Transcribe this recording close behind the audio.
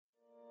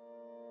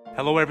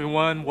Hello,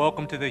 everyone.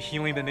 Welcome to the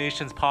Healing the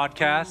Nations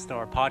podcast,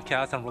 our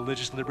podcast on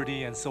religious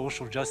liberty and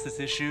social justice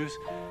issues.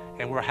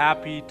 And we're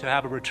happy to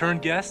have a return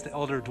guest,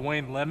 Elder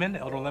Dwayne Lemon.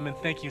 Elder Lemon,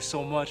 thank you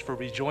so much for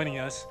rejoining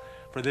us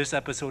for this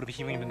episode of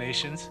Healing the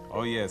Nations.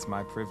 Oh, yeah, it's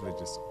my privilege.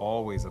 It's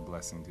always a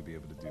blessing to be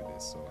able to do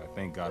this. So I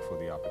thank God for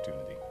the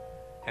opportunity.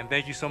 And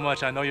thank you so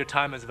much. I know your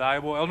time is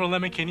valuable. Elder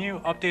Lemon, can you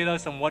update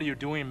us on what you're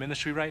doing in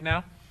ministry right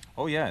now?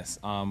 Oh, yes.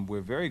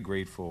 We're very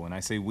grateful. And I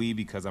say we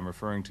because I'm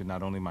referring to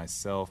not only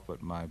myself,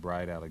 but my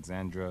bride,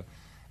 Alexandra,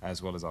 as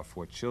well as our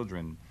 4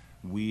 children.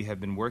 We have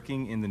been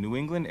working in the New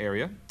England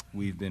area.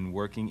 We've been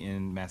working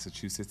in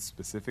Massachusetts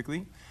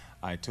specifically.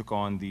 I took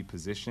on the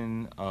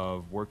position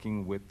of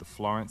working with the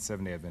Florence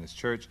Seventh-day Adventist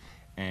Church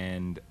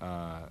and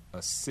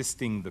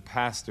assisting the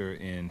pastor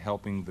in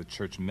helping the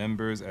church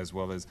members as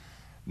well as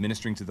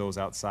ministering to those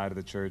outside of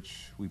the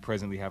church. We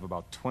presently have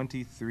about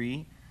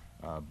 23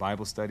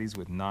 Bible studies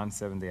with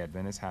non-Seventh-day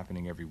Adventists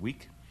happening every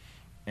week.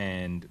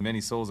 And many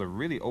souls are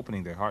really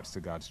opening their hearts to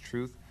God's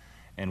truth.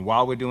 And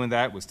while we're doing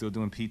that, we're still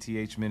doing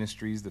PTH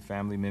ministries, the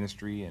family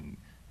ministry, and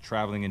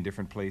traveling in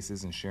different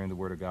places and sharing the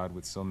Word of God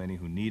with so many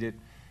who need it.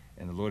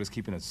 And the Lord is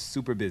keeping us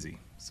super busy.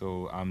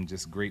 So I'm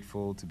just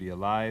grateful to be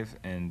alive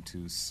and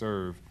to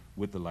serve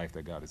with the life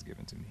that God has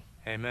given to me.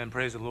 Amen.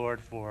 Praise the Lord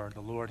for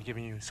the Lord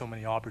giving you so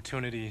many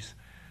opportunities.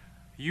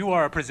 You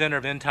are a presenter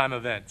of End Time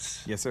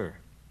Events. Yes, sir.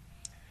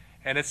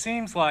 And it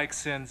seems like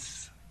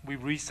since we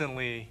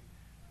recently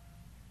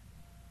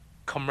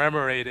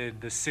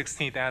commemorated the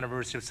 16th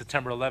anniversary of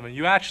September 11,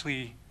 you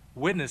actually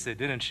witnessed it,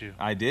 didn't you?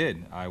 I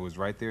did. I was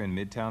right there in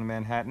Midtown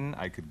Manhattan.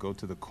 I could go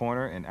to the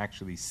corner and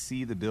actually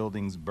see the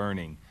buildings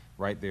burning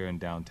right there in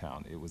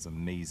downtown. It was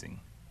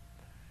amazing.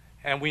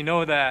 And we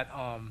know that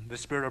the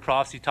Spirit of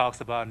Prophecy talks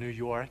about New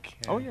York.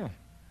 Oh,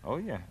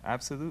 yeah,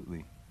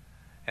 absolutely.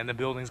 And the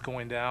buildings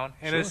going down.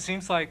 And Sure. It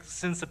seems like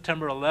since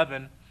September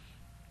 11,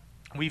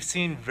 we've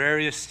seen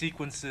various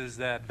sequences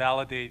that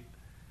validate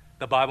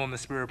the Bible and the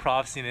Spirit of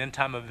Prophecy and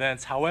end-time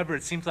events. However,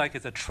 it seems like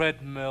it's a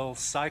treadmill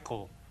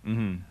cycle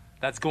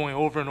that's going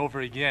over and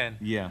over again.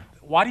 Yeah.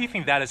 Why do you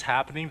think that is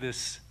happening,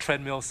 this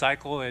treadmill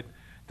cycle?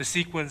 The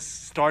sequence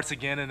starts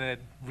again and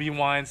it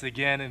rewinds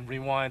again and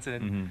rewinds,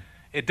 and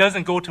it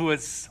doesn't go to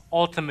its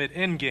ultimate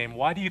end game.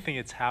 Why do you think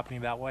it's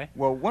happening that way?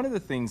 Well, one of the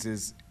things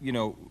is,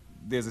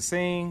 there's a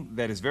saying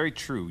that is very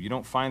true. You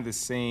don't find this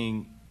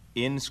saying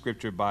in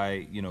Scripture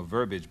by,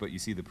 verbiage, but you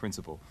see the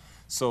principle.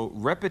 So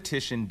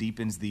repetition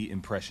deepens the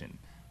impression.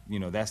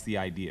 That's the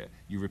idea.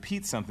 You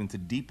repeat something to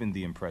deepen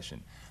the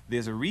impression.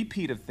 There's a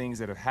repeat of things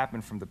that have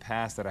happened from the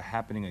past that are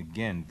happening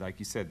again, like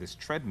you said, this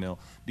treadmill,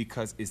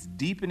 because it's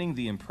deepening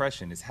the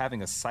impression. It's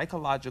having a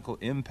psychological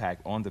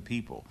impact on the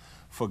people.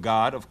 For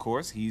God, of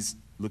course, He's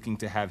looking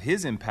to have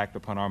His impact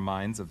upon our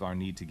minds of our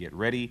need to get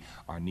ready,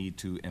 our need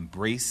to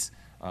embrace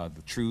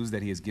the truths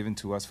that He has given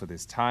to us for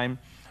this time.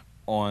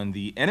 On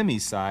the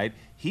enemy's side,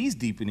 he's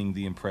deepening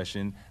the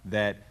impression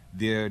that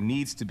there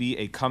needs to be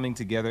a coming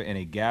together and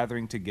a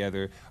gathering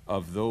together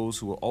of those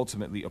who will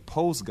ultimately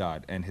oppose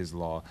God and His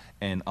law.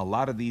 And a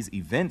lot of these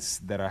events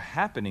that are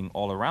happening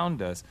all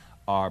around us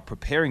are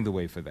preparing the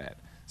way for that.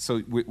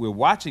 So we're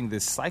watching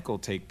this cycle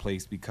take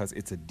place because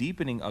it's a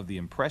deepening of the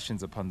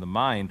impressions upon the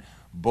mind,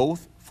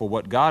 both for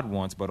what God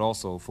wants, but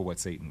also for what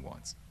Satan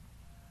wants.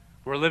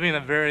 We're living in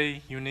a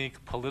very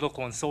unique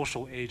political and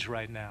social age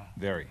right now.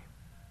 Very.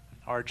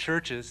 Our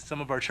churches, some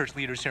of our church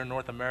leaders here in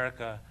North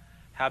America,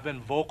 have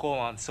been vocal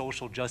on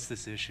social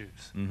justice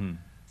issues,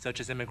 such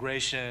as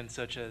immigration,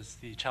 such as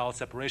the child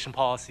separation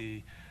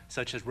policy,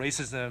 such as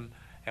racism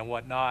and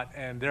whatnot.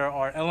 And there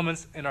are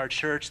elements in our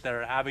church that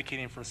are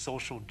advocating for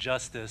social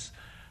justice.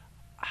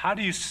 How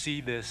do you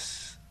see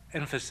this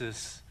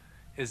emphasis?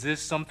 Is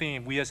this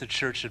something we as a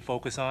church should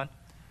focus on?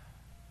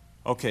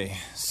 Okay,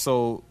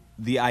 so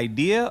the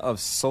idea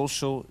of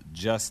social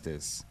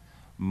justice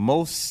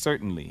most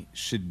certainly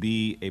should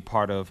be a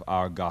part of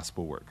our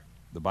gospel work.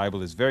 The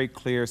Bible is very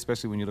clear,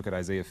 especially when you look at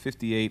Isaiah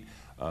 58,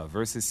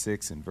 verses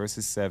 6 and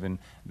verses 7,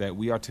 that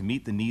we are to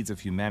meet the needs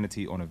of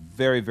humanity on a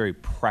very, very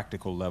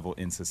practical level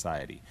in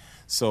society.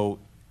 So,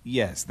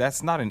 yes,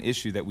 that's not an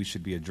issue that we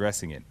should be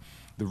addressing it.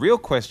 The real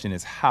question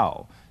is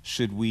how.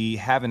 Should we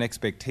have an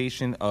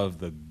expectation of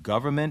the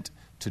government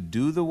to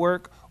do the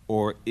work,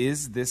 or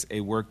is this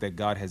a work that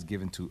God has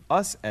given to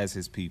us as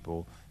His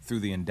people through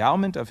the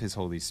endowment of His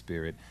Holy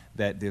Spirit,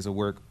 that there's a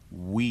work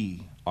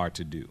we are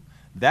to do?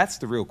 That's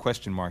the real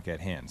question mark at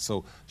hand.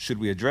 So should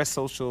we address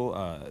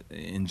social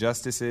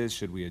injustices?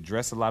 Should we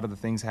address a lot of the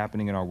things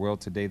happening in our world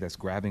today that's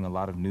grabbing a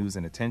lot of news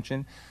and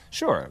attention?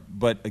 Sure.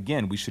 But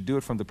again, we should do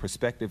it from the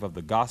perspective of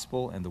the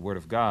gospel and the Word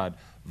of God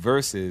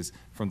versus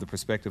from the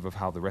perspective of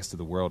how the rest of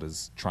the world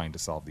is trying to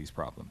solve these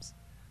problems.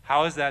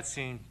 How is that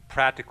seen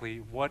practically?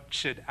 What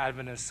should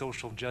Adventist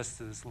social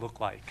justice look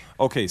like?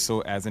 Okay,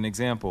 so as an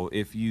example,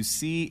 if you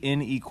see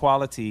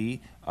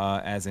inequality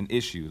as an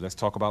issue. Let's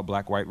talk about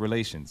black-white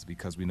relations,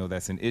 because we know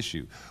that's an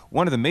issue.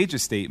 One of the major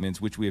statements,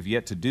 which we have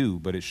yet to do,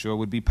 but it sure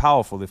would be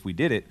powerful if we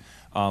did it,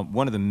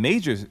 one of the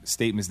major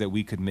statements that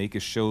we could make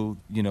is show,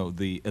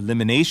 the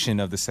elimination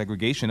of the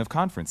segregation of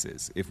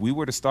conferences. If we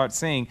were to start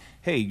saying,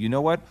 hey, you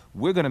know what,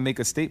 we're going to make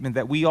a statement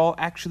that we all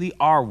actually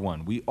are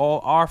one. We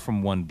all are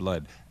from one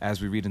blood,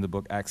 as we read in the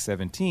book Acts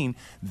 17,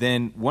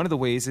 then one of the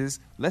ways is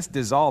let's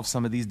dissolve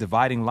some of these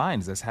dividing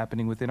lines that's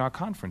happening within our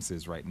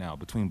conferences right now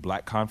between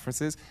black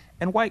conferences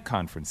and white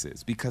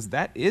conferences, because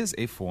that is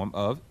a form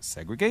of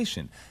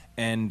segregation.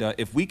 And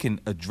if we can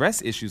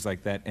address issues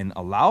like that and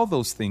allow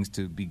those things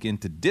to begin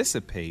to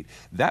dissipate,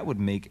 that would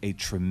make a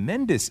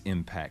tremendous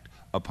impact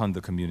upon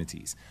the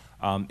communities.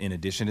 In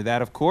addition to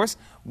that, of course,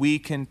 we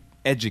can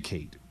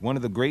educate. One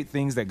of the great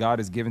things that God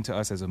has given to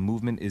us as a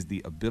movement is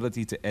the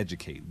ability to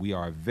educate. We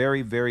are a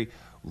very, very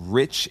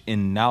rich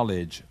in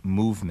knowledge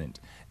movement.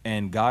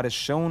 And God has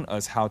shown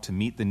us how to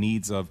meet the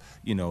needs of,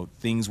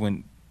 things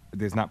when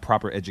there's not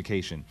proper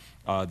education,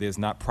 there's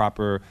not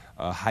proper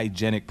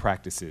hygienic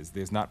practices,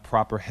 there's not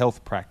proper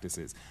health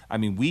practices. I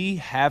mean, we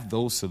have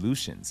those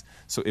solutions.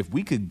 So if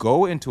we could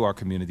go into our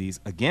communities,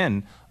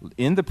 again,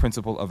 in the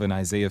principle of an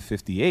Isaiah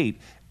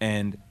 58,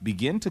 and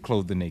begin to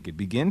clothe the naked,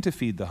 begin to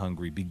feed the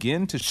hungry,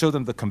 begin to show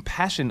them the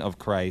compassion of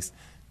Christ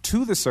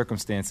to the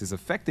circumstances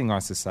affecting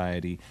our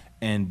society,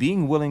 and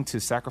being willing to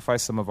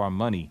sacrifice some of our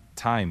money,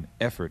 time,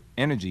 effort,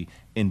 energy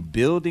in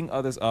building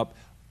others up,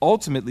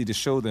 ultimately to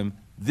show them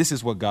this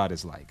is what God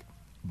is like,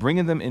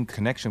 bringing them in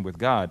connection with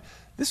God.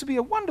 This would be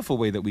a wonderful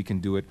way that we can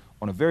do it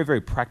on a very, very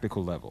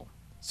practical level.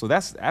 So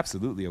that's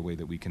absolutely a way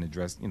that we can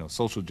address,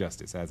 social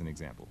justice as an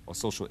example, or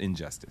social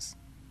injustice.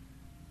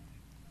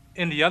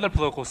 In the other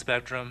political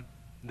spectrum,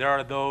 there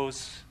are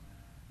those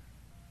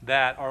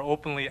that are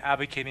openly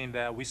advocating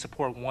that we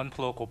support one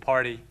political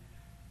party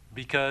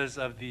because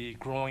of the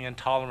growing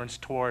intolerance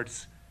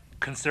towards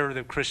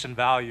conservative Christian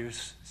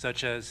values,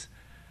 such as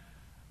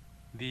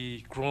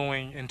the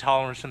growing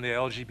intolerance from the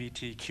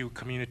LGBTQ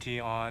community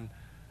on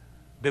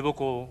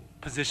biblical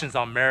positions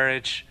on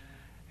marriage,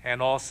 and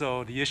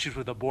also the issues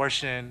with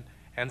abortion.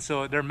 And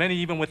so there are many,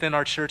 even within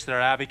our church, that are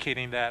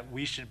advocating that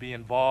we should be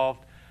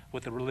involved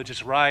with the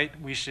religious right.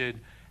 We should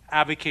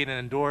advocate and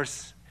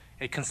endorse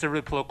a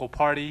conservative political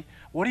party.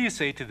 What do you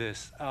say to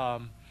this?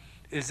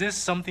 Is this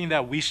something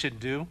that we should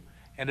do?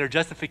 And their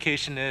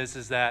justification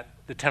is that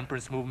the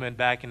temperance movement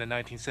back in the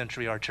 19th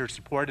century, our church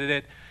supported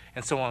it,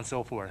 and so on and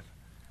so forth.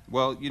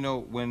 Well,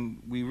 when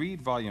we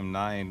read volume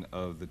 9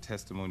 of the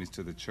Testimonies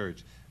to the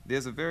Church,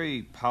 there's a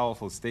very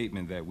powerful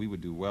statement that we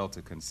would do well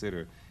to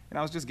consider. And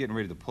I was just getting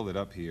ready to pull it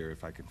up here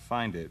if I can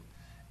find it.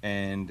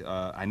 And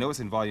I know it's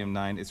in volume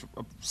 9. It's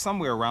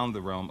somewhere around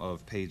the realm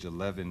of page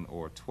 11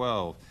 or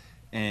 12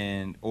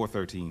 or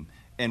 13.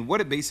 And what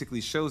it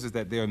basically shows is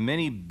that there are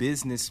many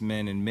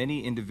businessmen and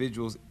many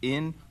individuals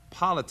in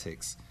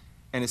politics.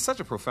 And it's such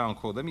a profound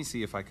quote. Let me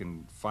see if I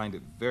can find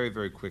it very,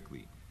 very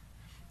quickly.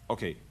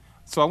 Okay.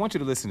 So I want you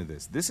to listen to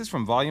this. This is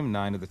from volume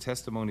 9 of the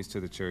Testimonies to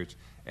the Church,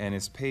 and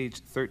it's page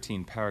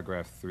 13,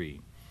 paragraph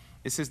 3.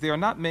 It says, "There are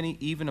not many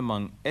even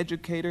among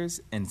educators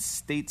and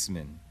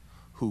statesmen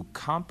who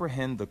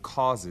comprehend the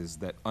causes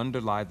that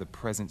underlie the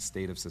present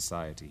state of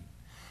society.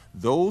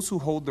 Those who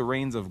hold the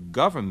reins of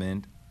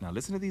government," now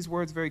listen to these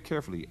words very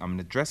carefully. I'm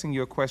addressing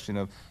your question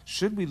of,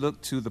 should we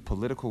look to the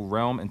political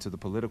realm and to the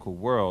political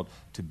world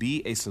to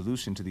be a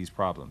solution to these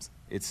problems?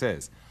 It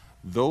says,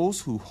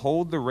 "Those who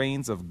hold the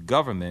reins of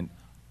government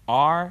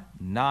are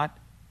not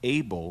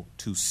able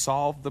to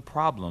solve the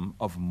problem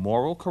of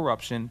moral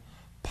corruption,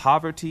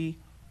 poverty,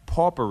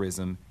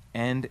 pauperism,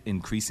 and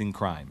increasing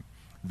crime.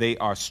 They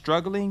are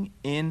struggling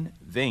in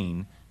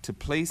vain to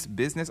place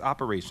business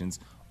operations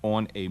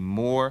on a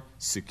more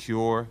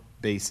secure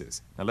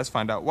basis." Now let's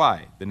find out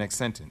why. The next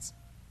sentence.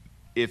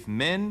 "If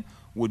men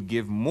would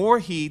give more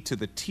heed to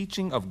the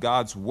teaching of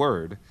God's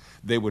word,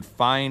 they would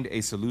find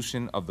a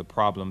solution of the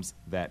problems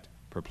that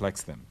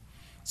perplex them."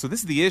 So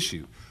this is the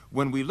issue.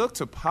 When we look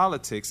to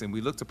politics and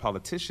we look to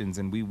politicians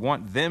and we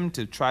want them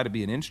to try to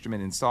be an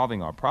instrument in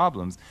solving our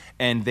problems,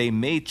 and they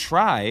may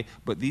try,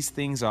 but these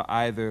things are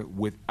either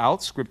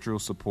without scriptural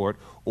support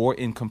or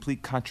in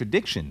complete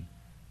contradiction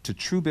to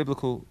true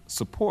biblical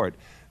support,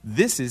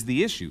 this is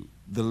the issue.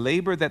 The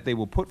labor that they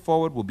will put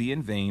forward will be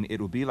in vain. It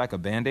will be like a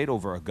Band-Aid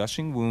over a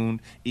gushing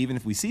wound, even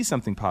if we see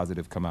something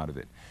positive come out of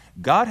it.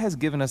 God has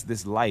given us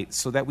this light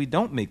so that we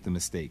don't make the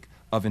mistake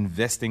of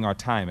investing our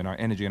time and our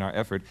energy and our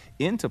effort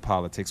into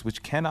politics,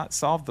 which cannot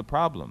solve the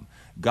problem.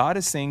 God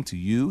is saying to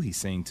you, he's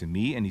saying to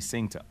me, and he's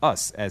saying to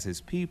us as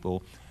his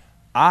people,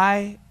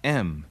 I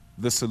am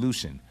the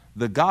solution.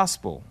 The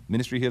gospel,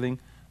 Ministry Healing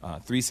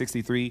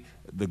 363,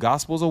 the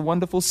gospel is a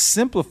wonderful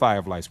simplifier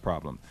of life's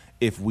problem.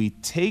 If we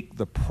take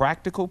the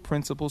practical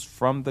principles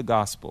from the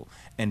gospel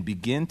and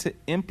begin to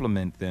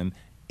implement them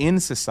in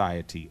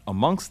society,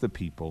 amongst the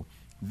people,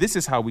 this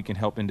is how we can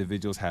help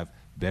individuals have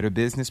better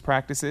business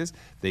practices.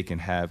 They can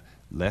have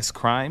less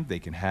crime. They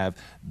can have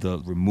the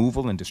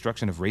removal and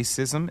destruction of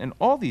racism and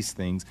all these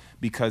things,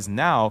 because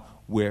now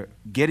we're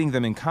getting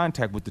them in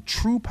contact with the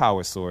true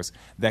power source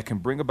that can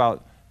bring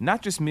about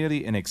not just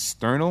merely an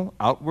external,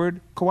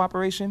 outward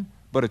cooperation,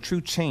 but a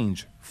true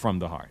change from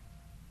the heart.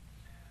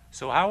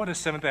 So how would a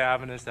Seventh-day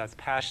Adventist that's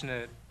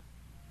passionate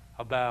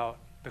about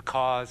the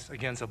cause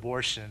against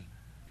abortion,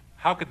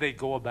 how could they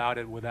go about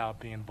it without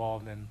being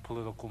involved in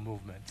political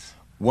movements?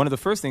 One of the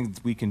first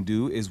things we can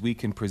do is we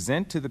can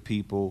present to the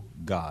people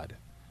God.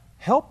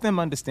 Help them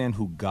understand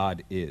who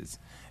God is.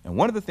 And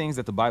one of the things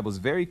that the Bible is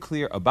very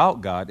clear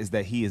about God is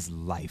that he is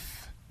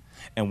life.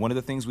 And one of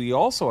the things we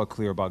also are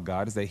clear about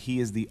God is that he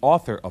is the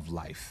author of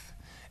life.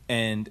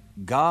 And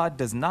God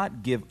does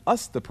not give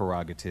us the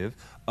prerogative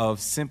of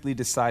simply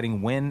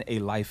deciding when a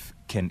life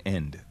can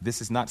end. This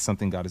is not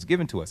something God has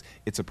given to us.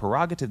 It's a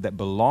prerogative that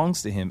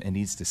belongs to him and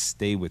needs to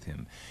stay with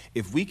him.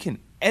 If we can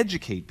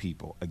educate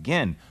people,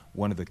 again,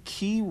 one of the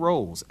key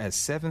roles as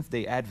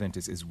Seventh-day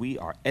Adventists is we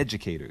are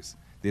educators.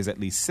 There's at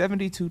least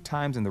 72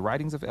 times in the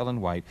writings of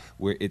Ellen White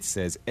where it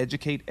says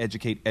educate,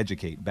 educate,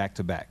 educate, back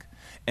to back.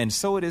 And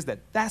so it is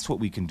that that's what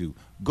we can do.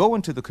 Go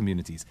into the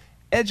communities,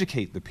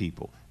 educate the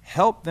people,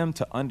 help them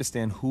to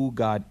understand who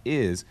God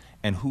is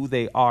and who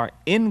they are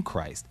in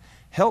Christ.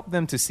 Help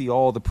them to see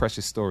all the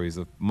precious stories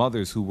of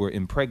mothers who were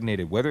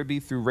impregnated, whether it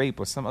be through rape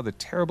or some other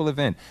terrible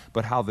event,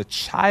 but how the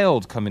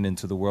child coming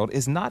into the world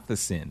is not the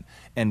sin.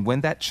 And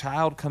when that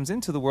child comes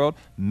into the world,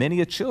 many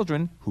a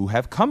children who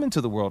have come into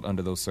the world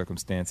under those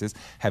circumstances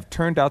have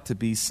turned out to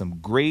be some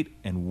great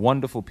and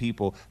wonderful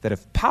people that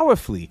have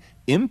powerfully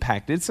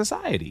impacted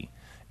society.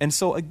 And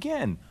so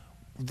again,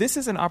 this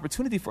is an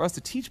opportunity for us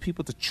to teach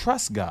people to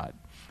trust God.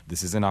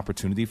 This is an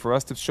opportunity for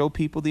us to show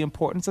people the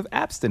importance of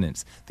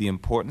abstinence, the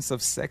importance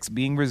of sex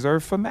being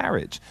reserved for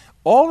marriage.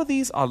 All of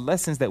these are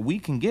lessons that we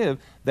can give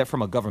that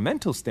from a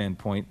governmental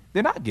standpoint,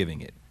 they're not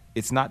giving it.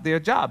 It's not their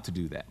job to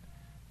do that.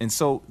 And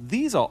so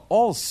these are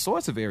all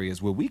sorts of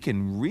areas where we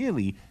can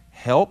really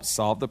help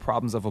solve the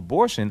problems of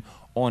abortion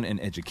on an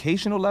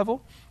educational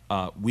level.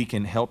 We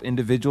can help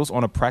individuals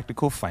on a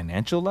practical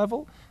financial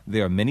level.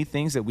 There are many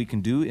things that we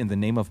can do in the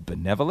name of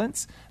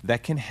benevolence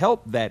that can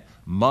help that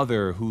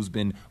mother who's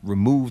been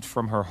removed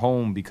from her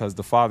home because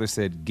the father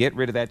said, get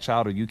rid of that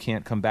child or you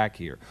can't come back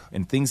here,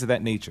 and things of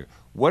that nature.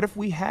 What if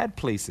we had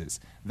places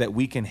that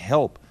we can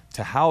help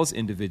to house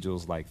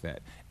individuals like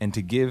that and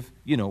to give,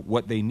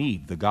 what they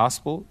need, the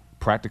gospel,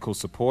 practical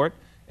support,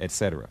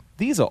 etc.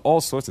 These are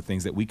all sorts of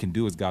things that we can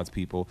do as God's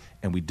people,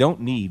 and we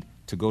don't need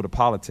to go to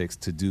politics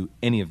to do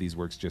any of these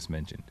works just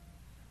mentioned.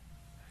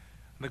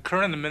 The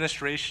current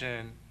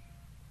administration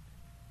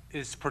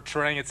is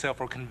portraying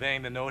itself or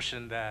conveying the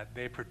notion that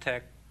they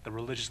protect the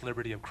religious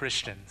liberty of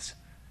Christians.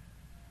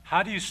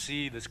 How do you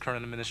see this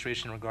current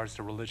administration in regards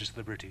to religious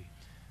liberty?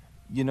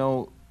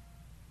 You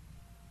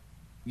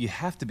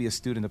have to be a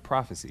student of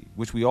prophecy,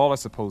 which we all are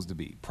supposed to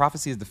be.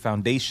 Prophecy is the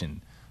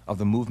foundation of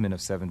the movement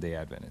of Seventh-day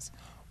Adventists.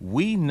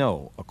 We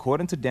know,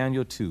 according to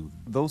Daniel 2,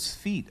 those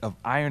feet of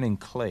iron and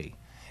clay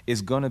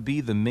is going to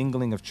be the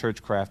mingling of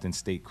churchcraft and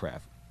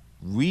statecraft,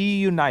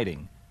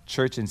 reuniting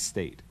church and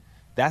state.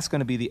 That's going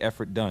to be the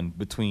effort done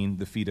between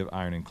the feet of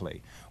iron and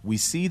clay. We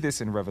see this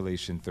in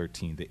Revelation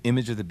 13, the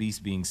image of the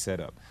beast being set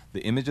up.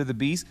 The image of the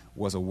beast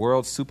was a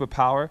world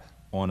superpower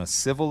on a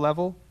civil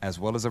level as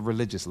well as a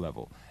religious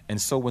level. And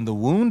so when the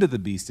wound of the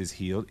beast is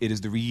healed, it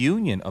is the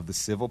reunion of the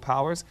civil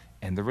powers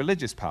and the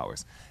religious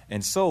powers.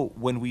 And so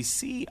when we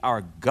see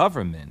our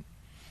government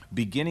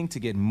beginning to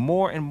get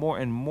more and more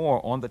and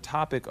more on the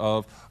topic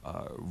of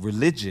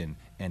religion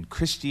and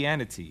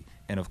Christianity,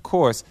 and of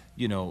course,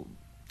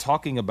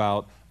 talking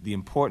about the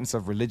importance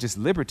of religious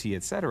liberty,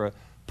 etc.,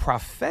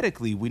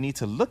 prophetically, we need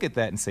to look at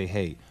that and say,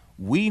 hey,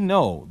 we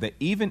know that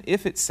even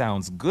if it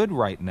sounds good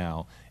right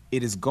now,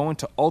 it is going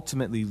to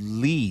ultimately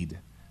lead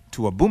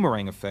to a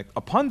boomerang effect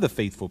upon the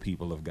faithful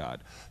people of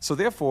God. So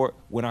therefore,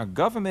 when our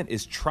government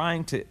is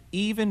trying to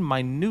even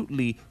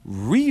minutely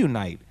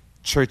reunite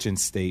church and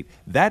state,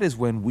 that is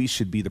when we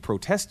should be the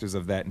protesters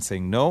of that and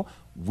saying, no,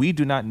 we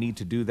do not need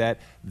to do that.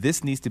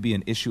 This needs to be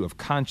an issue of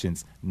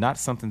conscience, not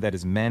something that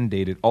is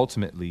mandated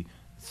ultimately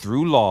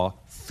through law,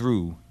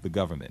 through the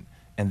government.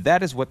 And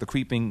that is what the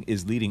creeping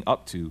is leading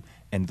up to,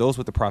 and those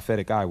with the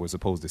prophetic eye were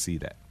supposed to see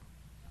that.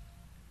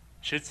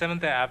 Should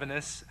Seventh-day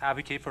Adventists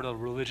advocate for the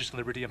religious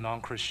liberty of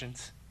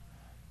non-Christians?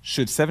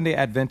 Should Seventh-day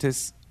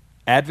Adventists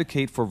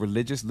advocate for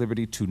religious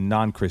liberty to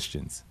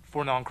non-Christians?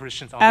 For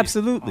non-Christians?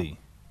 Absolutely.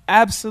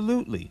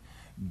 Absolutely.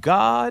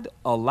 God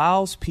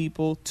allows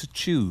people to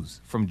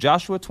choose from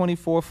Joshua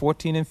 24,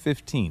 14 and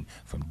 15,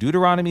 from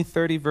Deuteronomy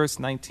 30, verse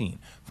 19,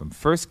 from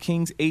 1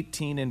 Kings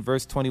 18 and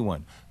verse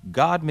 21.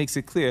 God makes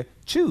it clear,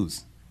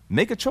 choose,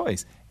 make a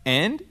choice.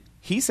 And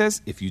he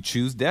says, if you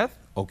choose death,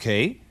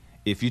 okay.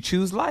 If you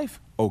choose life,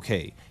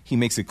 okay. He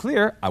makes it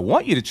clear, I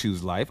want you to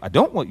choose life. I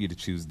don't want you to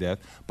choose death,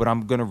 but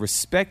I'm going to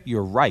respect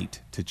your right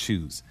to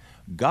choose.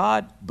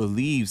 God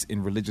believes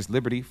in religious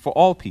liberty for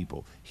all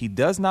people. He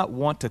does not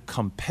want to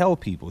compel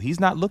people. He's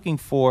not looking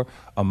for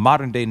a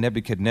modern-day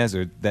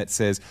Nebuchadnezzar that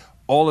says,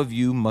 all of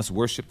you must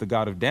worship the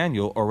God of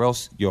Daniel or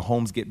else your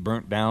homes get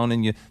burnt down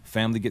and your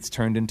family gets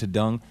turned into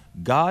dung.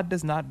 God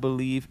does not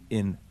believe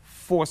in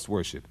forced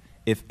worship.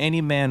 If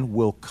any man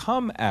will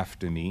come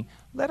after me,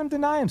 let him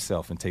deny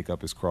himself and take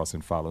up his cross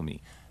and follow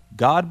me.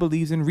 God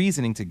believes in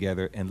reasoning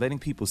together and letting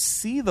people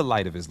see the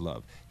light of his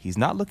love. He's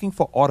not looking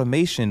for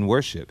automation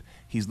worship.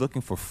 He's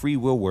looking for free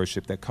will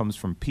worship that comes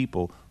from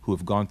people who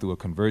have gone through a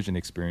conversion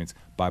experience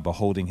by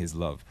beholding his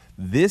love.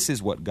 This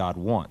is what God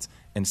wants.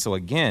 And so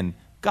again,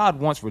 God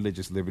wants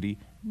religious liberty,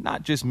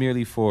 not just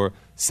merely for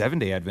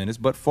Seventh-day Adventists,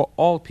 but for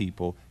all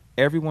people.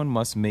 Everyone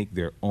must make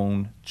their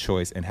own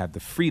choice and have the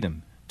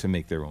freedom to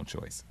make their own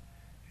choice.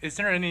 Is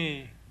there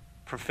any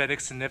prophetic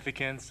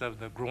significance of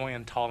the growing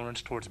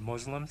intolerance towards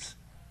Muslims?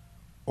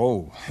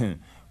 Oh,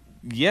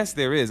 yes,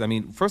 there is. I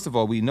mean, first of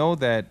all, we know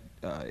that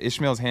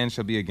Ishmael's hand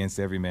shall be against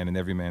every man and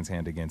every man's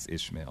hand against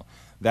Ishmael.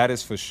 That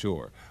is for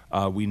sure.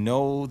 We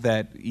know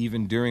that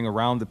even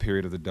around the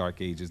period of the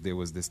Dark Ages, there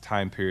was this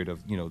time period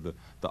of, the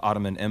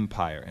Ottoman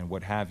Empire and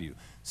what have you.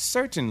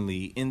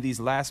 Certainly, in these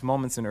last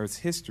moments in Earth's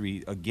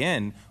history,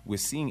 again, we're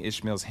seeing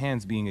Ishmael's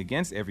hands being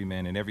against every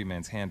man and every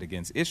man's hand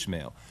against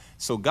Ishmael.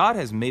 So God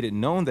has made it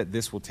known that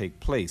this will take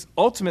place.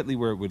 Ultimately,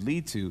 where it would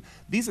lead to,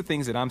 these are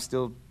things that I'm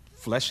still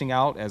fleshing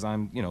out as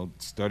I'm,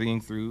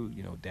 studying through,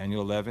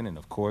 Daniel 11 and,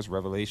 of course,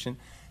 Revelation.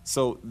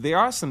 So there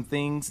are some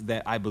things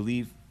that I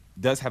believe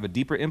does have a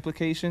deeper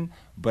implication,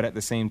 but at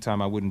the same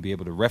time, I wouldn't be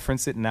able to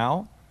reference it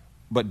now.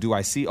 But do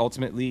I see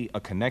ultimately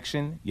a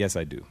connection? Yes,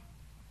 I do.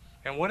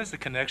 And what is the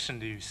connection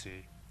do you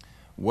see?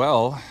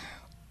 Well,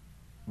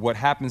 what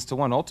happens to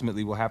one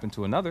ultimately will happen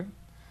to another.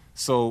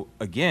 So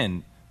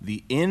again,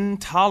 the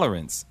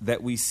intolerance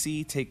that we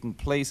see taking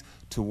place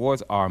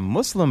towards our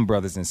Muslim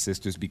brothers and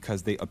sisters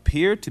because they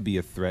appear to be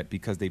a threat,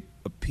 because they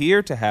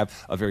appear to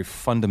have a very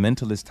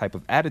fundamentalist type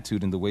of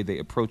attitude in the way they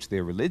approach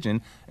their religion,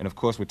 and of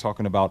course we're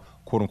talking about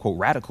quote-unquote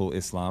radical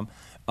Islam,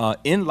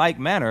 in like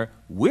manner,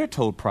 we're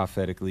told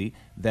prophetically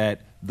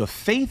that the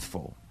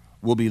faithful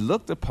will be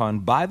looked upon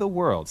by the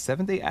world,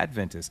 Seventh-day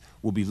Adventists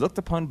will be looked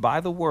upon by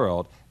the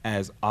world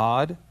as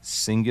odd,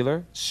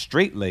 singular,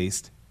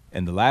 straight-laced,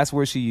 and the last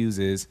word she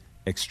uses,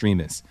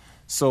 extremists.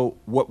 So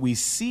what we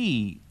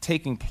see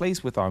taking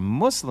place with our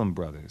Muslim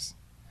brothers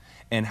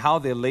and how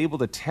they're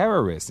labeled a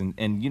terrorist, and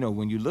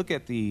when you look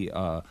at the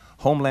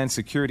Homeland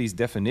Security's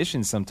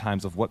definition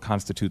sometimes of what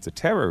constitutes a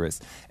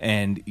terrorist,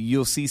 and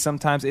you'll see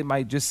sometimes it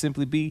might just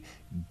simply be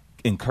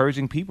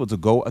encouraging people to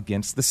go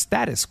against the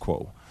status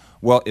quo.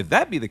 Well, if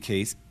that be the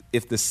case,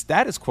 if the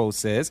status quo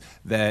says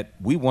that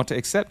we want to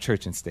accept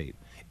church and state,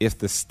 if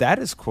the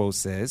status quo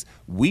says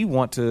we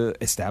want to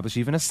establish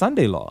even a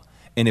Sunday law,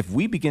 and if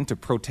we begin to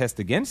protest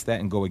against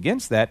that and go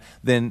against that,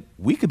 then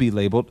we could be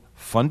labeled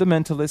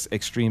fundamentalists,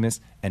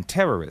 extremists, and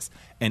terrorists.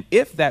 And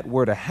if that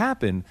were to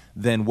happen,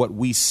 then what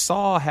we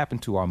saw happen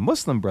to our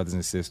Muslim brothers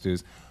and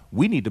sisters,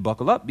 we need to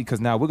buckle up because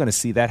now we're going to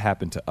see that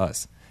happen to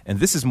us. And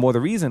this is more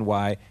the reason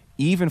why,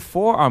 even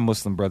for our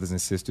Muslim brothers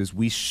and sisters,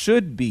 we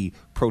should be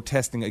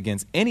protesting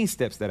against any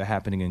steps that are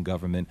happening in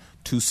government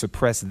to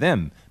suppress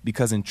them.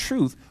 Because in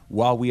truth,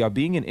 while we are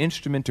being an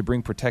instrument to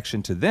bring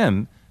protection to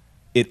them,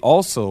 it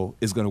also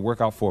is going to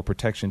work out for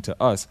protection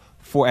to us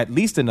for at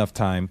least enough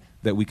time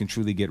that we can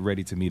truly get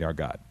ready to meet our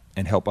God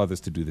and help others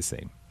to do the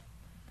same.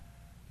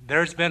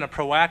 There's been a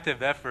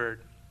proactive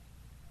effort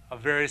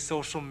of various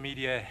social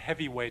media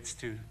heavyweights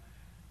to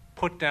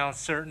put down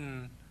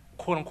certain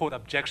quote-unquote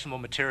objectionable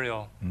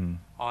material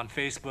on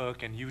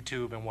Facebook and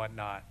YouTube and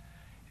whatnot.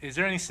 Is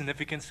there any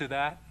significance to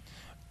that?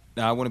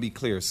 Now, I want to be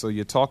clear. So are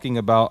you talking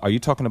about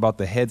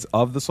the heads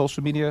of the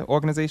social media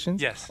organizations?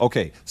 Yes.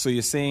 Okay. So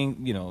you're saying,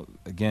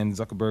 again,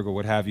 Zuckerberg or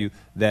what have you,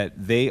 that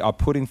they are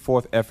putting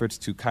forth efforts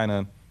to kind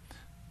of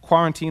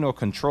quarantine or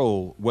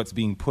control what's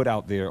being put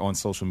out there on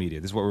social media.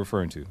 This is what we're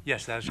referring to.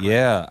 Yes, that's correct.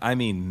 Yeah. I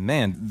mean,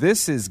 man,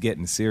 this is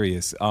getting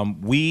serious.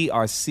 We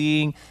are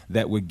seeing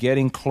that we're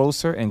getting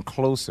closer and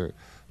closer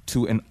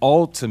to an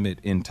ultimate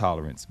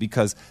intolerance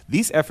because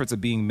these efforts are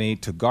being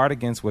made to guard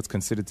against what's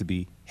considered to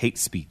be hate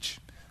speech.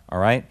 All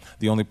right?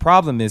 The only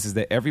problem is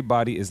that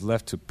everybody is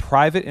left to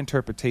private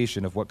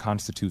interpretation of what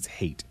constitutes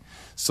hate.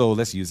 So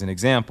let's use an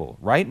example.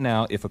 Right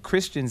now, if a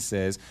Christian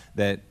says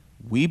that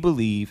we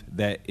believe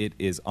that it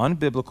is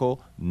unbiblical,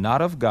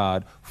 not of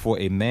God, for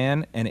a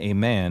man and a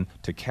man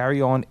to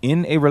carry on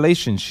in a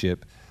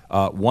relationship,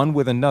 one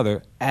with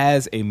another,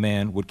 as a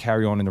man would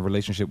carry on in a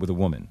relationship with a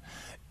woman.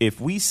 If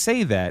we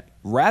say that,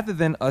 rather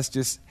than us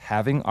just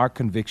having our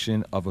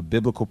conviction of a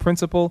biblical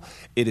principle,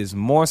 it is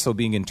more so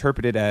being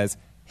interpreted as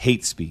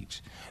hate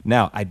speech.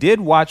 Now, I did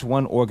watch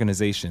one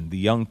organization, the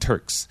Young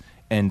Turks,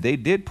 and they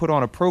did put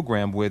on a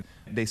program where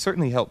they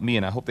certainly helped me,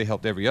 and I hope they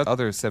helped every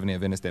other Seventh-day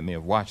Adventist that may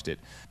have watched it.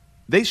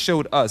 They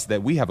showed us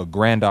that we have a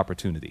grand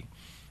opportunity.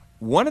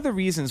 One of the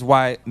reasons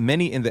why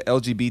many in the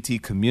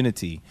LGBT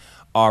community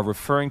are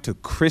referring to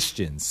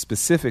Christians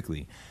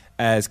specifically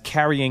as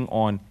carrying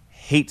on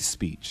hate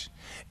speech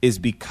is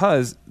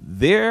because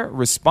their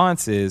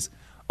response is,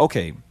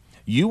 okay,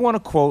 you want to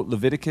quote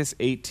Leviticus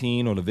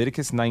 18 or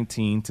Leviticus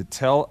 19 to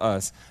tell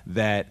us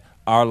that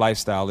our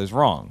lifestyle is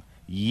wrong.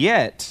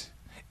 Yet,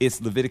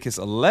 it's Leviticus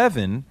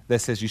 11 that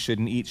says you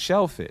shouldn't eat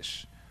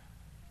shellfish.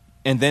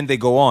 And then they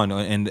go on,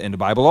 and the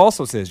Bible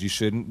also says you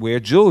shouldn't wear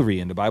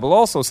jewelry. And the Bible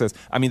also says,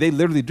 I mean, they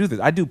literally do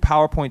this. I do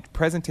PowerPoint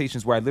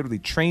presentations where I literally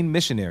train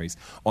missionaries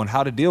on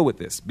how to deal with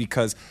this,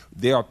 because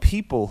there are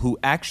people who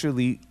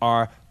actually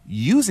are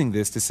using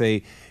this to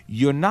say,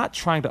 you're not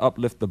trying to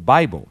uplift the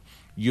Bible.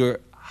 You're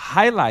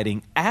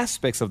highlighting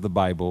aspects of the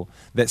Bible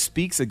that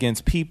speaks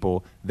against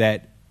people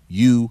that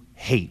you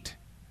hate.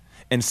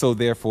 And so,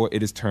 therefore,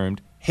 it is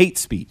termed hate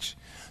speech.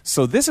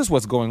 So this is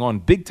what's going on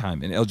big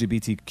time in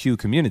LGBTQ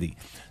community.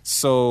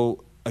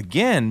 So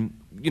again,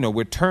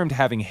 we're termed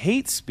having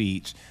hate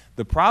speech.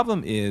 The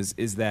problem is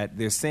that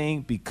they're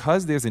saying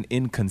because there's an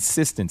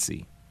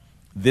inconsistency,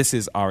 this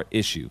is our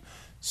issue.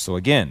 So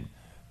again,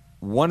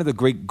 one of the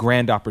great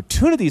grand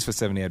opportunities for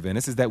Seventh-day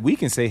Adventists is that we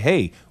can say,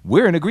 hey,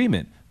 we're in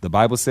agreement. The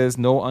Bible says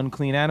no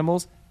unclean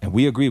animals, and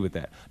we agree with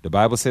that. The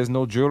Bible says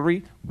no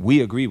jewelry,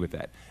 we agree with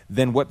that.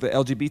 Then what the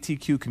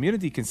LGBTQ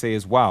community can say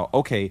is, wow,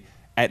 okay,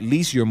 at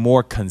least you're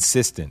more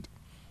consistent.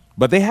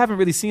 But they haven't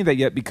really seen that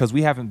yet because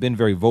we haven't been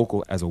very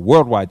vocal as a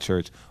worldwide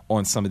church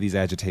on some of these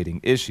agitating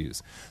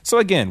issues. So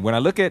again, when I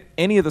look at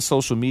any of the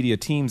social media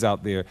teams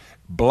out there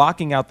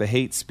blocking out the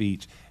hate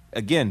speech,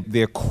 again,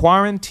 they're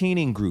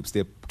quarantining groups,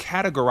 they're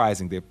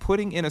categorizing, they're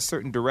putting in a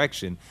certain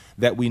direction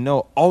that we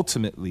know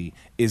ultimately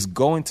is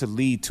going to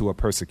lead to a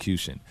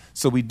persecution.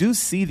 So we do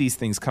see these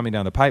things coming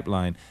down the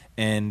pipeline,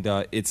 and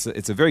it's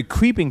a very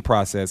creeping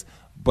process,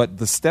 but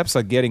the steps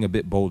are getting a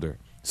bit bolder.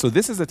 So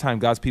this is the time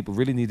God's people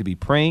really need to be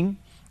praying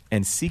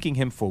and seeking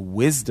him for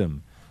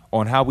wisdom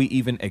on how we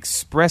even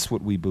express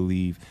what we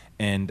believe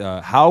and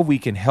how we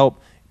can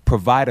help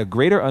provide a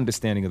greater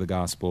understanding of the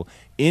gospel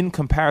in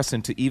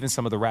comparison to even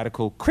some of the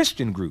radical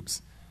Christian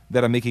groups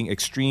that are making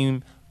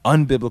extreme,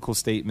 unbiblical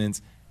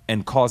statements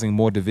and causing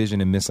more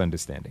division and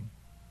misunderstanding.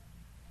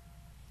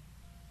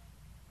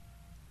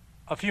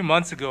 A few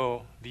months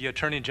ago, the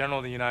Attorney General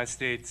of the United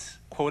States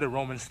quoted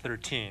Romans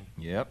 13.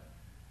 Yep.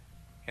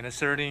 In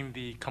asserting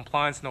the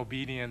compliance and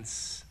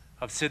obedience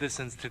of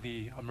citizens to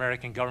the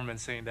American government,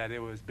 saying that it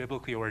was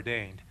biblically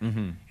ordained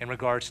in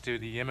regards to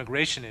the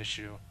immigration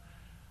issue.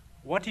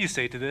 What do you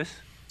say to this?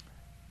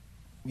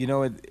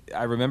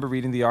 I remember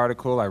reading the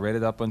article. I read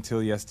it up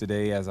until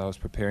yesterday as I was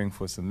preparing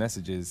for some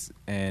messages.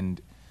 And,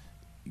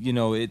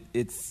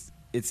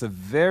 it's a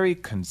very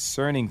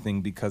concerning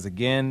thing because,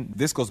 again,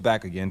 this goes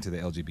back again to the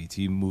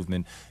LGBT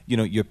movement.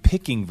 You're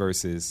picking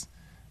verses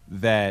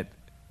that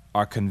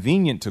are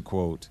convenient to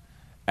quote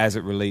as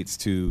it relates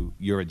to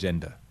your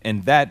agenda.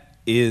 And that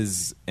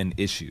is an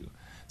issue.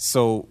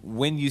 So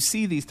when you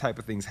see these type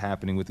of things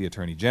happening with the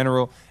Attorney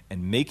General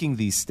and making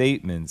these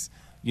statements,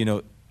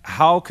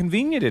 how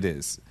convenient it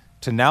is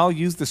to now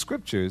use the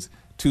scriptures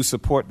to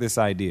support this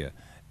idea.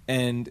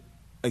 And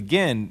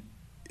again,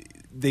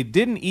 they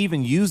didn't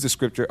even use the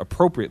scripture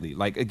appropriately.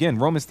 Like, again,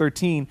 Romans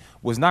 13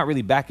 was not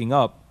really backing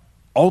up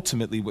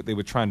ultimately what they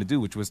were trying to do,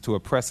 which was to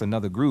oppress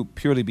another group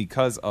purely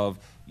because of,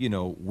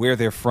 where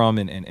they're from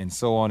and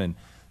so on, and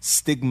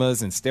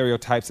stigmas and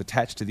stereotypes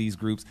attached to these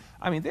groups.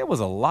 I mean, there was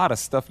a lot of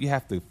stuff you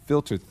have to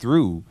filter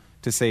through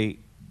to say,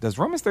 does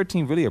Romans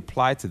 13 really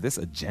apply to this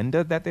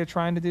agenda that they're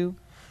trying to do?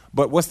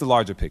 But what's the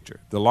larger picture?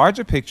 The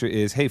larger picture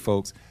is, hey,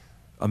 folks,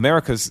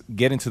 America's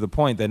getting to the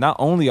point that not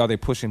only are they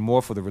pushing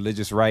more for the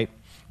religious right,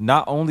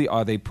 not only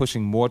are they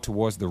pushing more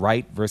towards the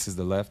right versus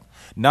the left,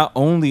 not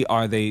only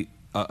are they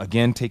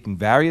again, taking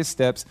various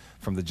steps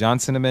from the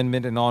Johnson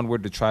Amendment and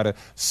onward to try to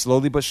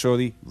slowly but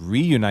surely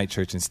reunite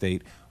church and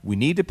state, we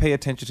need to pay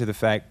attention to the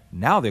fact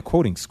now they're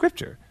quoting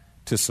scripture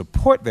to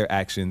support their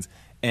actions.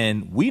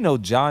 And we know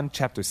John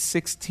chapter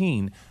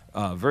 16,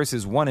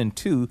 verses 1 and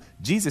 2,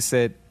 Jesus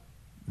said,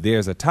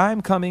 there's a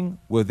time coming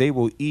where they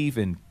will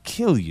even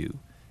kill you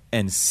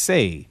and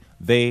say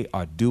they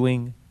are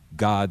doing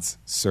God's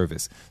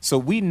service. So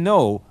we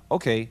know,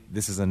 okay,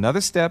 this is another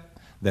step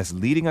that's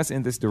leading us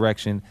in this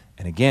direction.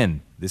 And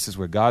again, this is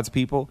where God's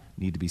people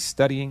need to be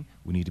studying.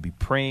 We need to be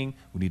praying.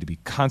 We need to be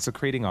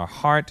consecrating our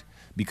heart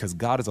because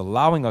God is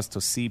allowing us to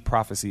see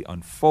prophecy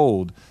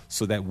unfold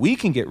so that we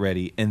can get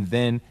ready and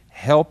then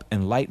help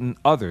enlighten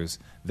others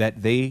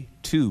that they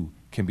too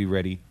can be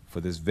ready for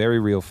this very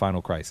real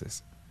final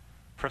crisis.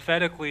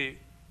 Prophetically,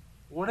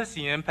 what is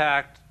the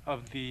impact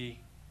of the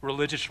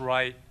religious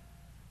right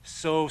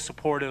so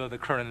supportive of the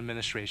current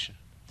administration?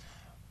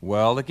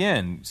 Well,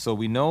 again, so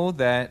we know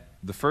that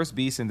the first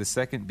beast and the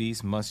second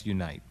beast must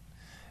unite.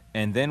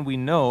 And then we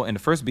know, and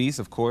the first beast,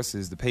 of course,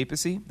 is the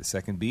papacy. The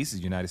second beast is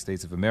the United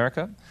States of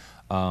America.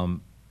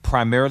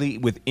 Primarily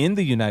within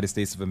the United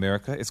States of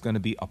America, it's going to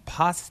be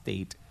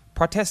apostate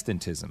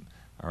Protestantism.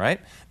 All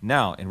right?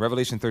 Now, in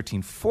Revelation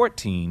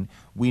 13:14,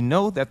 we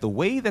know that the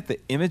way that the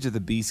image of the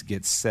beast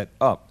gets set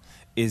up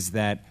is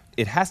that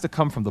it has to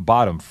come from the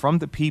bottom, from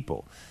the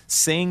people,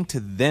 saying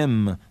to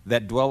them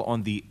that dwell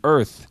on the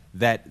earth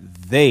that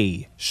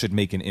they should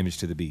make an image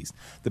to the beast.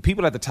 The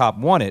people at the top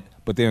want it,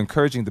 but they're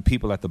encouraging the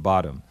people at the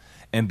bottom.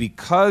 And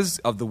because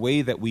of the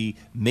way that we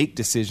make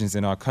decisions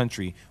in our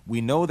country,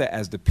 we know that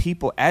as the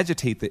people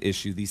agitate the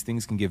issue, these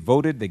things can get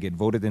voted, they get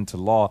voted into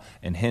law,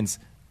 and hence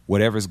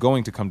whatever's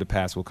going to come to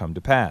pass will come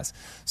to pass.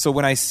 So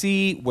when I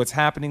see what's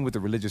happening with the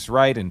religious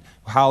right and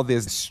how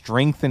there's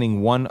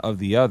strengthening one of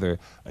the other,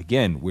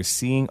 again, we're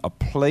seeing a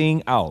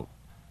playing out.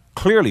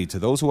 Clearly, to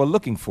those who are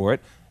looking for it,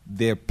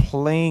 they're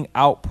playing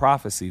out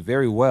prophecy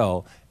very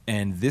well,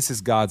 and this is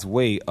God's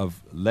way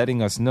of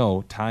letting us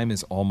know time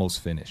is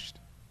almost finished.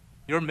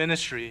 Your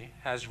ministry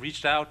has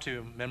reached out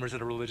to members of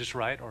the religious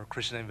right or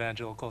Christian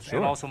evangelicals Sure.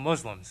 and also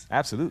Muslims.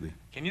 Absolutely.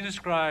 Can you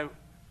describe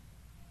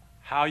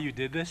how you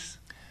did this?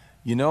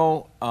 You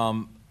know,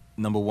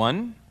 number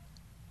one,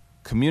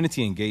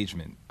 community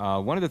engagement.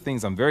 One of the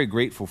things I'm very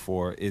grateful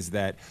for is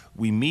that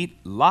we meet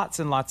lots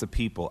and lots of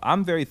people.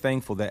 I'm very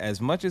thankful that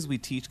as much as we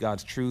teach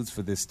God's truths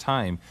for this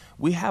time,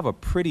 we have a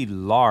pretty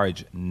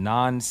large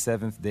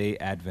non-Seventh-day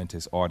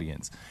Adventist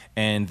audience.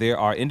 And there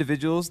are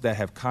individuals that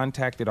have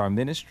contacted our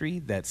ministry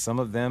that some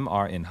of them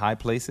are in high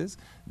places.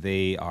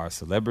 They are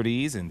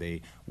celebrities and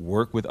they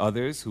work with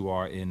others who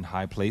are in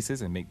high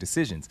places and make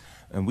decisions.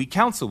 And we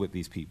counsel with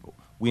these people.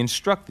 We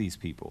instruct these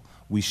people.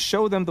 We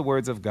show them the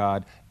words of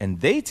God, and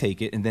they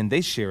take it, and then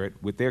they share it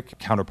with their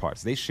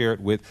counterparts. They share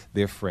it with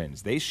their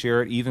friends. They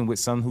share it even with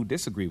some who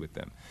disagree with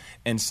them.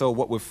 And so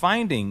what we're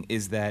finding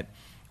is that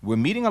we're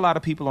meeting a lot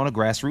of people on a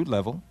grassroots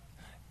level,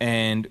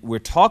 and we're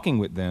talking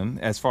with them.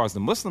 As far as the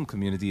Muslim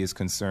community is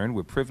concerned,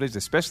 we're privileged,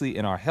 especially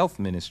in our health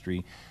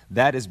ministry.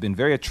 That has been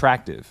very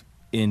attractive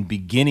in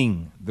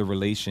beginning the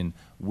relation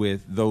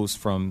with those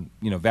from,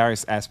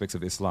 various aspects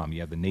of Islam. You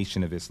have the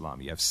Nation of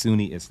Islam, you have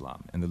Sunni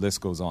Islam, and the list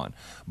goes on.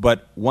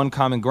 But one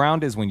common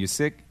ground is when you're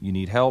sick, you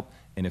need help,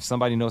 and if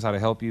somebody knows how to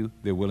help you,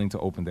 they're willing to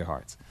open their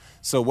hearts.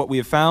 So what we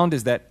have found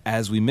is that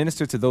as we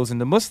minister to those in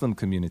the Muslim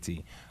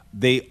community,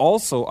 they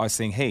also are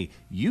saying, hey,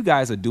 you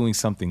guys are doing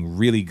something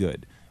really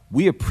good.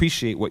 We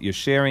appreciate what you're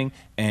sharing,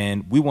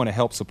 and we want to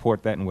help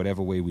support that in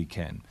whatever way we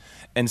can.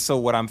 And so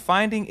what I'm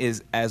finding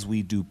is as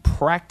we do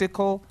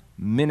practical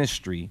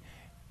ministry,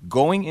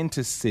 going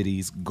into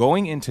cities,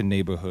 going into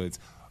neighborhoods,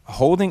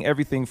 holding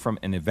everything from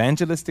an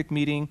evangelistic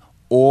meeting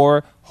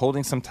or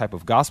holding some type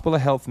of gospel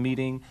of health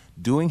meeting,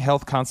 doing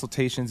health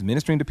consultations,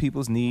 ministering to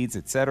people's needs,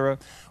 etc.,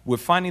 we're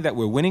finding that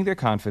we're winning their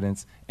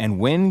confidence. And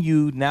when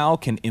you now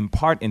can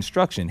impart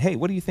instruction, hey,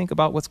 what do you think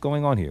about what's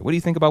going on here? What do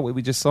you think about what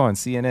we just saw on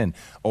CNN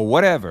or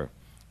whatever?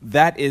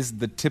 That is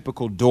the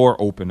typical door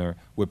opener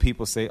where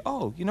people say,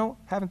 oh,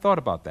 haven't thought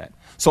about that.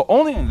 So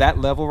only on that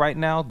level right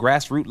now,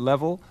 grassroots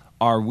level,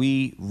 are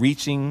we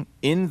reaching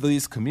in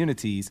these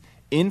communities,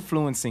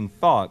 influencing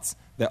thoughts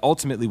that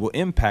ultimately will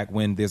impact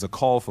when there's a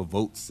call for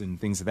votes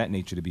and things of that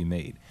nature to be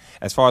made.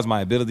 As far as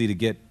my ability to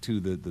get to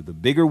the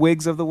bigger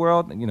wigs of the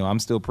world, I'm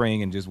still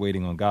praying and just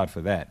waiting on God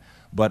for that.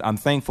 But I'm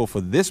thankful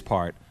for this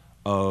part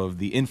of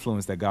the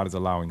influence that God is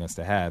allowing us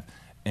to have.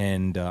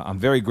 And I'm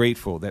very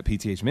grateful that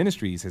PTH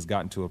Ministries has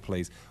gotten to a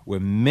place where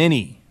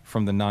many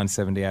from the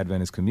non-Seventh-day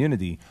Adventist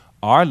community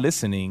are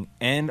listening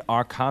and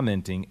are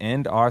commenting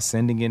and are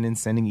sending in and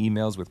sending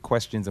emails with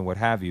questions and what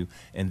have you.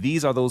 And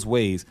these are those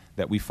ways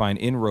that we find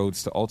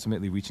inroads to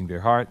ultimately reaching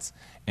their hearts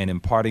and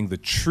imparting the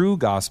true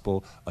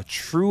gospel, a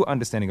true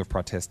understanding of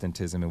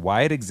Protestantism and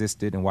why it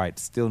existed and why it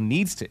still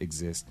needs to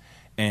exist.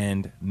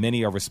 And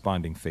many are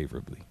responding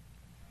favorably.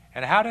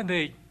 And how did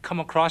they come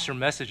across your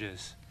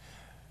messages?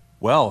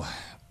 Well,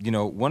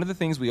 one of the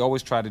things we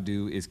always try to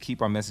do is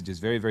keep our messages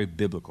very, very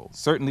biblical.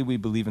 Certainly we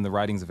believe in the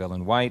writings of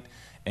Ellen White,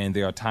 and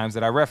there are times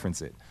that I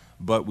reference it.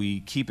 But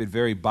we keep it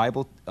very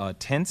Bible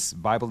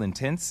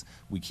intense.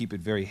 We keep it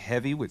very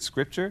heavy with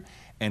Scripture,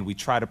 and we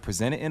try to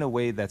present it in a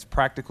way that's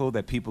practical,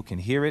 that people can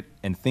hear it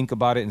and think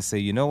about it and say,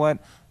 you know what?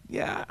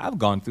 Yeah, I've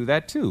gone through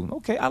that too.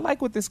 Okay, I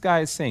like what this guy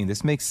is saying.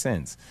 This makes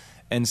sense.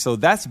 And so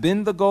that's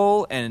been the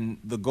goal, and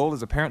the goal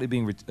is apparently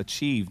being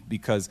achieved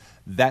because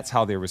that's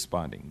how they're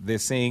responding. They're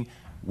saying,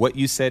 what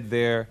you said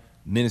there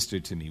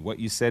ministered to me. What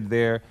you said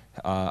there,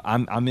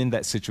 I'm in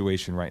that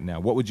situation right now.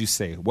 What would you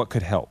say? What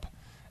could help?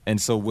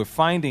 And so we're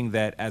finding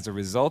that as a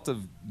result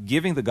of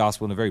giving the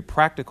gospel in a very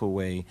practical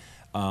way,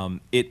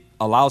 it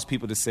allows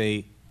people to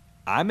say,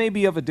 I may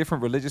be of a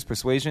different religious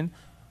persuasion,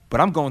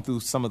 but I'm going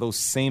through some of those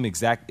same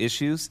exact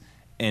issues,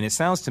 and it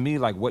sounds to me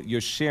like what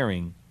you're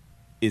sharing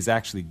is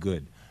actually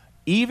good.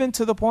 Even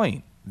to the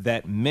point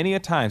that many a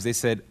times they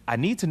said, I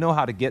need to know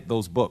how to get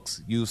those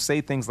books. You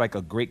say things like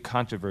a great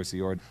controversy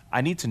or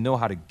I need to know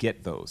how to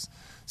get those.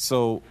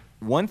 So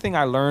one thing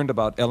I learned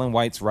about Ellen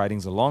White's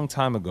writings a long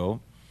time ago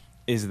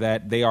is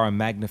that they are a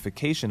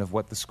magnification of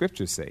what the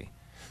scriptures say.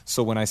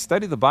 So when I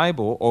study the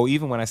Bible, or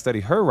even when I study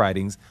her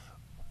writings,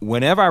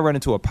 whenever I run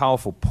into a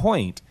powerful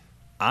point,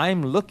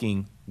 I'm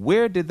looking,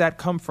 where did that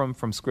come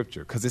from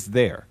scripture? Because it's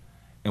there.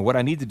 And what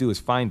I need to do is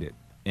find it.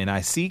 And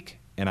I seek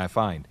and I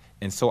find.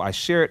 And so I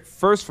share it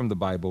first from the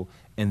Bible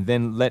and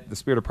then let the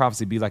spirit of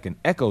prophecy be like an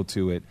echo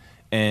to it.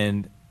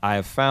 And I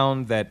have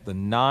found that the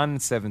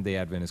non-Seventh-day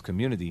Adventist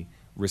community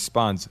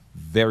responds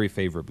very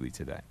favorably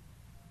to that.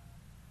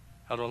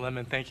 Elder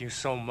Lemon, thank you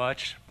so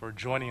much for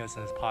joining us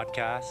in this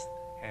podcast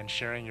and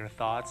sharing your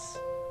thoughts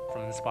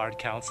from Inspired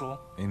Counsel.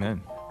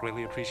 Amen.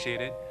 Greatly appreciate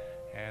it.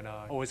 And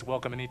always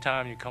welcome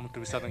anytime you come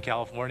through Southern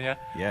California.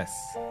 Yes.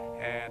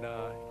 And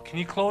Can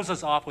you close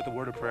us off with a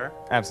word of prayer?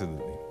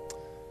 Absolutely.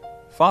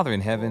 Father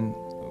in heaven,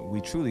 we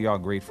truly are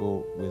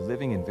grateful. We're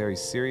living in very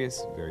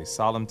serious, very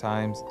solemn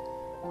times.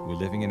 We're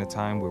living in a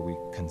time where we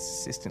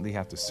consistently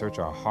have to search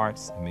our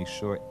hearts and make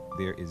sure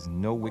there is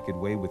no wicked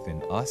way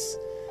within us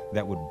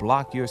that would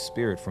block your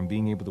spirit from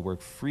being able to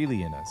work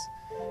freely in us.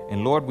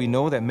 And Lord, we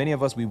know that many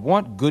of us, we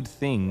want good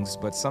things,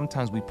 but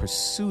sometimes we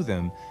pursue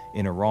them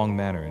in a wrong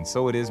manner. And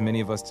so it is,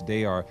 many of us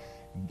today are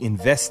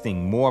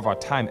investing more of our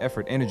time,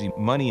 effort, energy,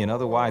 money, and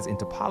otherwise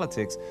into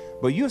politics,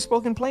 but you have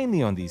spoken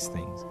plainly on these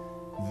things.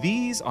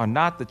 These are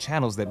not the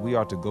channels that we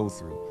are to go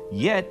through,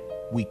 yet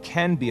we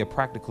can be a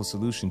practical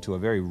solution to a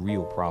very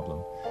real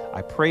problem.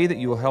 I pray that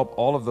you will help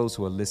all of those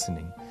who are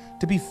listening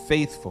to be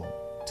faithful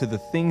to the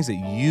things that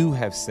you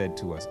have said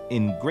to us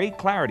in great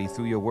clarity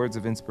through your words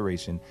of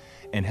inspiration,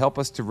 and help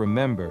us to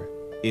remember,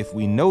 if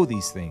we know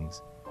these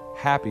things,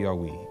 happy are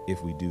we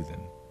if we do them.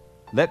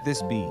 Let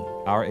this be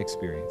our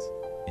experience.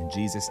 In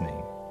Jesus'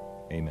 name,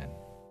 amen.